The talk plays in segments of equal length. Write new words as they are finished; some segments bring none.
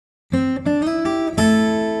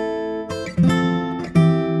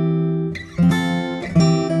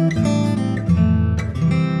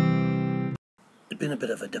bit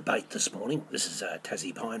of a debate this morning. This is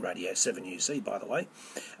Tassie Pine, Radio 7 UC, by the way.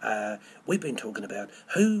 We've been talking about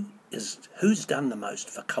who's done the most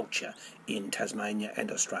for culture in Tasmania and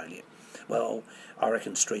Australia. Well, I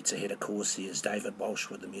reckon streets ahead, of course, is David Walsh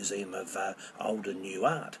with the Museum of Old and New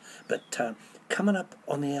Art. But coming up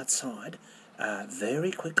on the outside,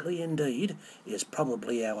 very quickly indeed, is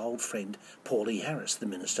probably our old friend Paul Harris, the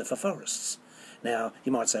Minister for Forests. Now,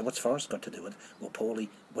 you might say, what's forests got to do with it? Well, Paulie,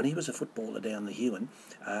 when he was a footballer down the Huon,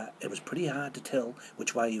 it was pretty hard to tell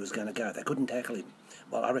which way he was going to go. They couldn't tackle him.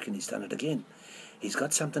 Well, I reckon he's done it again. He's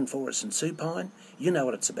got something for us. And supine, you know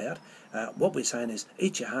what it's about. What we're saying is,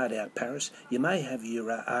 eat your heart out, Paris. You may have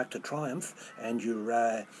your Arc de Triomphe and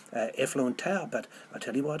your effluent tower, but I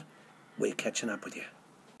tell you what, we're catching up with you.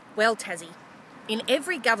 Well, Tassie, in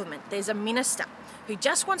every government there's a minister who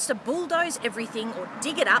just wants to bulldoze everything or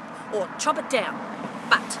dig it up or chop it down.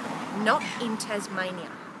 But not in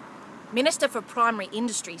Tasmania. Minister for Primary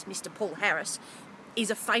Industries, Mr. Paul Harris,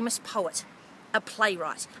 is a famous poet, a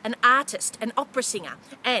playwright, an artist, an opera singer,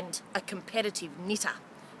 and a competitive knitter.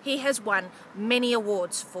 He has won many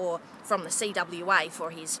awards from the CWA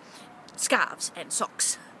for his scarves and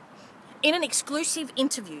socks. In an exclusive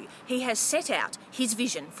interview, he has set out his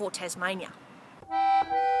vision for Tasmania.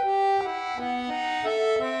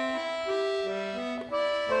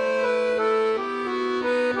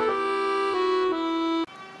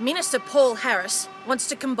 Minister Paul Harris wants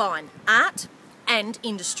to combine art and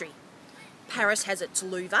industry. Paris has its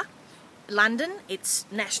Louvre, London its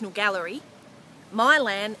National Gallery,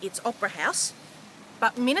 Milan its Opera House,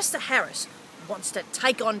 but Minister Harris wants to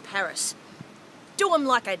take on Paris. Do 'em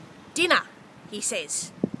like a dinner, he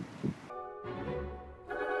says.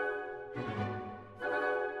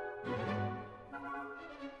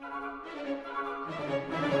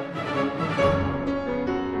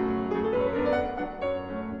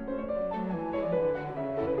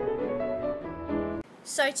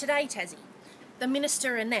 So today, Tassie, the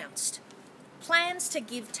Minister announced plans to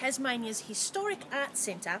give Tasmania's historic arts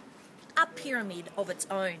centre a pyramid of its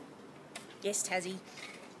own. Yes, Tassie,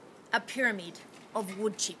 a pyramid of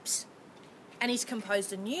wood chips. And he's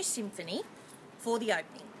composed a new symphony for the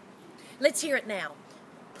opening. Let's hear it now.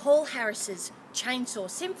 Paul Harris's Chainsaw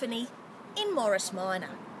Symphony in Morris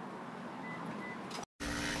Minor.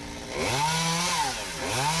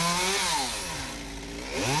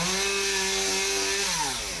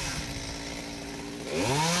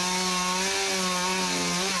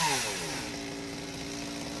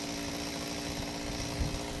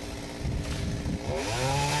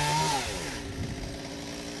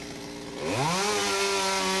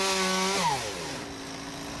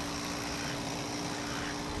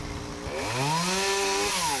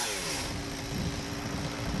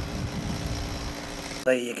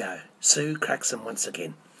 There you go. Sue cracks them once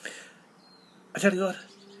again. I tell you what,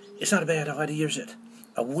 it's not a bad idea, is it?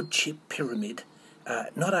 A wood chip pyramid,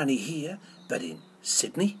 not only here, but in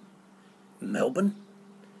Sydney, Melbourne,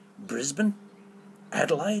 Brisbane,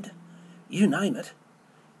 Adelaide, you name it.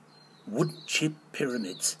 Wood chip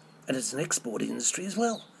pyramids. And it's an export industry as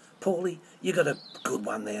well. Paulie, you got a good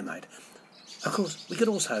one there, mate. Of course, we could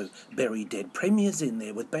also bury dead premiers in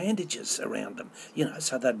there with bandages around them, you know,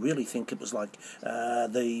 so they'd really think it was like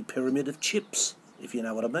the Pyramid of Chips, if you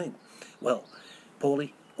know what I mean. Well,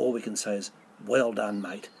 Paulie, all we can say is, well done,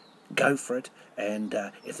 mate. Go for it, and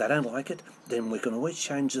if they don't like it, then we can always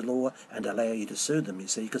change the law and allow you to sue them, you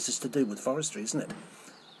see, because it's to do with forestry, isn't it?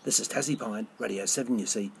 This is Tassie Pine, Radio 7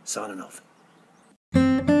 UC, signing off.